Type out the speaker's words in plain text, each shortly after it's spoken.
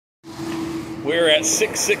We're at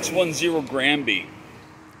 6610 Granby.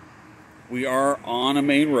 We are on a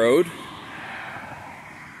main road.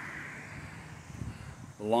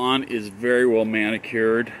 The lawn is very well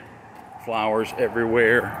manicured. Flowers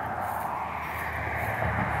everywhere.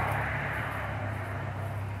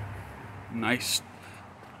 Nice,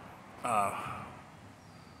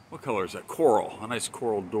 what color is that? Coral. A nice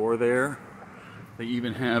coral door there. They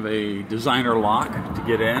even have a designer lock to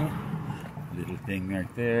get in. Little thing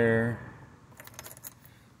right there.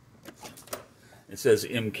 It says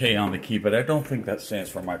MK on the key, but I don't think that stands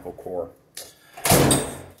for Michael Kors.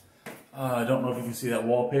 I don't know if you can see that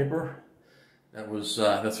wallpaper.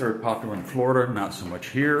 That's very popular in Florida, not so much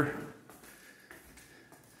here.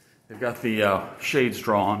 They've got the shades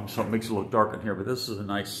drawn, so it makes it look dark in here, but this is a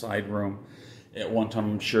nice side room. At one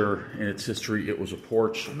time, I'm sure, in its history, it was a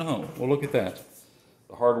porch. No, well, look at that.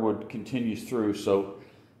 The hardwood continues through, so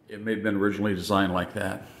it may have been originally designed like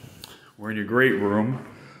that. We're in your great room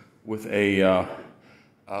with a,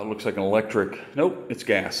 looks like an electric, nope, it's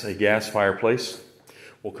gas, a gas fireplace.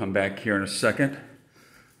 We'll come back here in a second.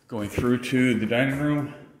 Going through to the dining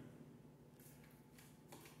room.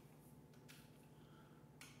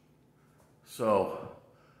 So,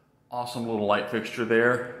 awesome little light fixture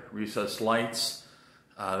there, recessed lights.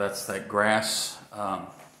 That's that grass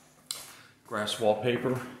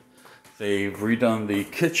wallpaper. They've redone the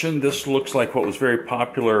kitchen. This looks like what was very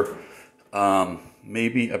popular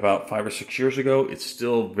maybe about 5 or 6 years ago. It's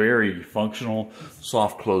still very functional,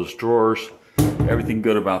 soft closed drawers. Everything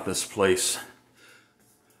good about this place.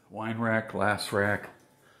 Wine rack, glass rack.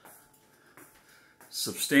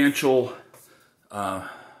 Substantial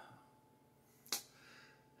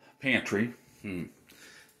pantry. Having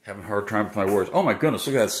a hard time with my words. Oh my goodness,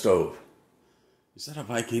 look at that stove. Is that a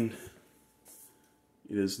Viking?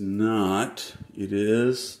 It is not. It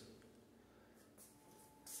is.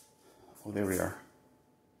 Oh, there we are.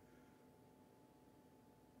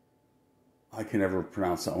 I can never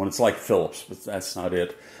pronounce that one. It's like Phillips, but that's not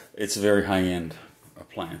it. It's a very high-end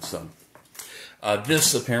appliance. So,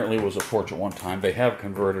 this apparently was a porch at one time. They have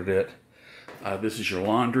converted it. This is your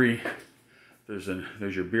laundry. There's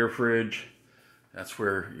your beer fridge. That's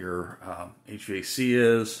where your HVAC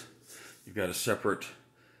is. You've got a separate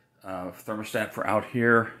thermostat for out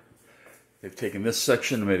here. They've taken this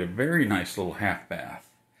section and made a very nice little half bath.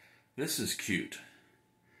 This is cute.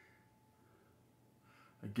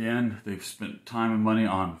 Again, they've spent time and money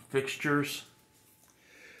on fixtures.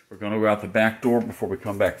 We're going to go out the back door before we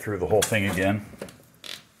come back through the whole thing again.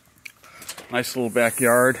 Nice little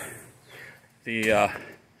backyard. The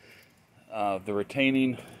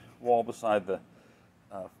retaining wall beside the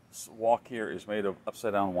walk here is made of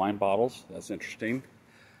upside down wine bottles. That's interesting.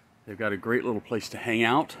 They've got a great little place to hang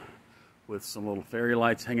out with some little fairy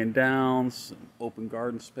lights hanging down, some open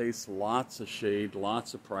garden space, lots of shade,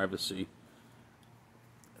 lots of privacy.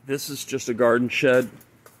 This is just a garden shed,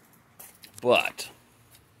 but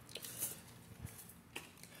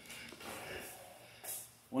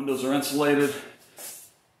windows are insulated,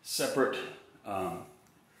 separate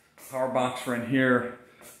power box for in here,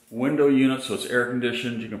 window unit, so it's air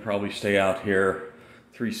conditioned. You can probably stay out here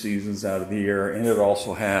 3 seasons out of the year, and it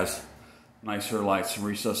also has nicer lights, some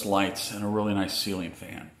recessed lights, and a really nice ceiling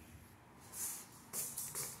fan.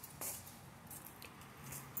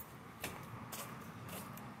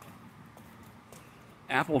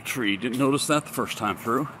 Apple tree, didn't notice that the first time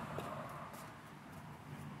through.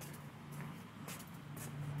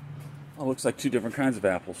 Oh, looks like 2 different kinds of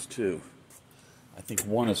apples too. I think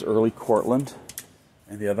one is early Cortland,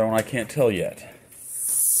 and the other one I can't tell yet.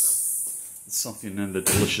 It's something in the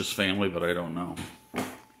delicious family, but I don't know.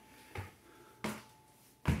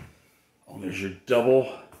 Oh, there's your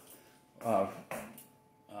double.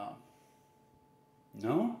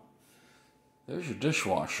 No? There's your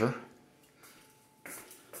dishwasher.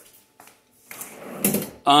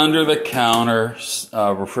 Under the counter,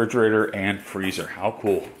 refrigerator and freezer. How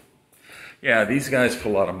cool. Yeah, these guys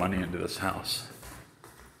put a lot of money into this house.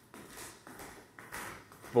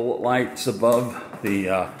 Bullet lights above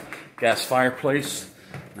the gas fireplace.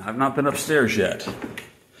 Now, I've not been upstairs yet, so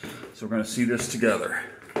we're going to see this together.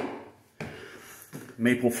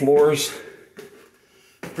 Maple floors.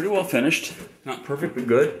 Pretty well finished. Not perfect, but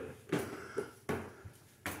good.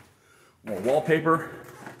 More wallpaper.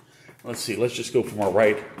 Let's see, let's just go from our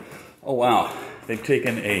right. Oh wow, they've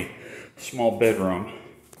taken a small bedroom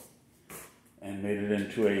and made it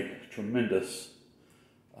into a tremendous,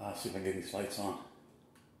 see if I can get these lights on.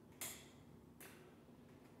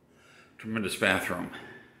 Tremendous bathroom.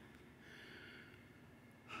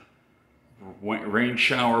 Rain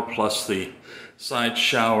shower plus the side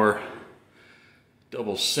shower,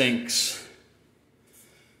 double sinks,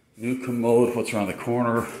 New commode, what's around the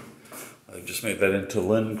corner? I just made that into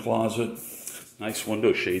linen closet. Nice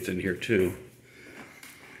window shades in here too.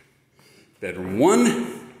 Bedroom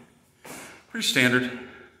 1, pretty standard.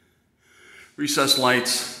 Recessed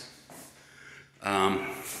lights.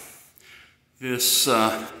 This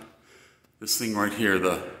thing right here,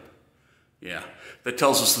 that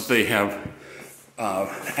tells us that they have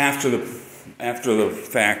after the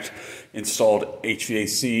fact installed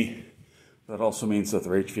HVAC. That also means that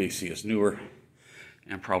their HVAC is newer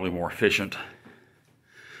and probably more efficient.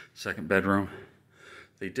 Second bedroom.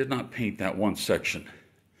 They did not paint that one section.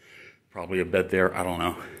 Probably a bed there, I don't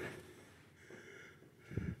know.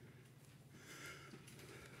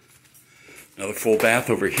 Another full bath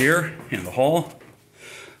over here in the hall.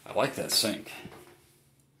 I like that sink.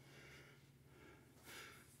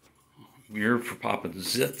 Mirror for popping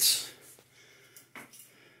zits.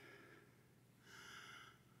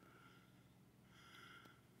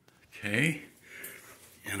 Okay.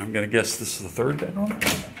 And I'm going to guess this is the third bedroom?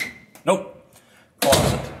 Nope.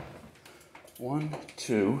 Closet. 1,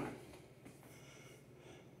 2.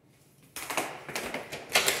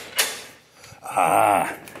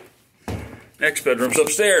 Next bedroom's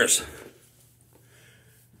upstairs.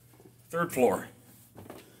 Third floor.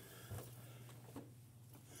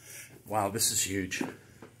 Wow, this is huge.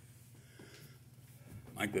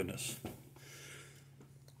 My goodness.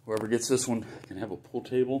 Whoever gets this one can have a pool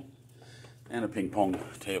table and a ping pong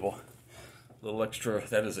table. A little extra,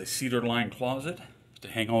 that is a cedar lined closet to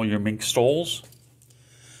hang all your mink stoles.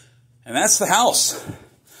 And that's the house.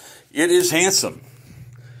 It is handsome.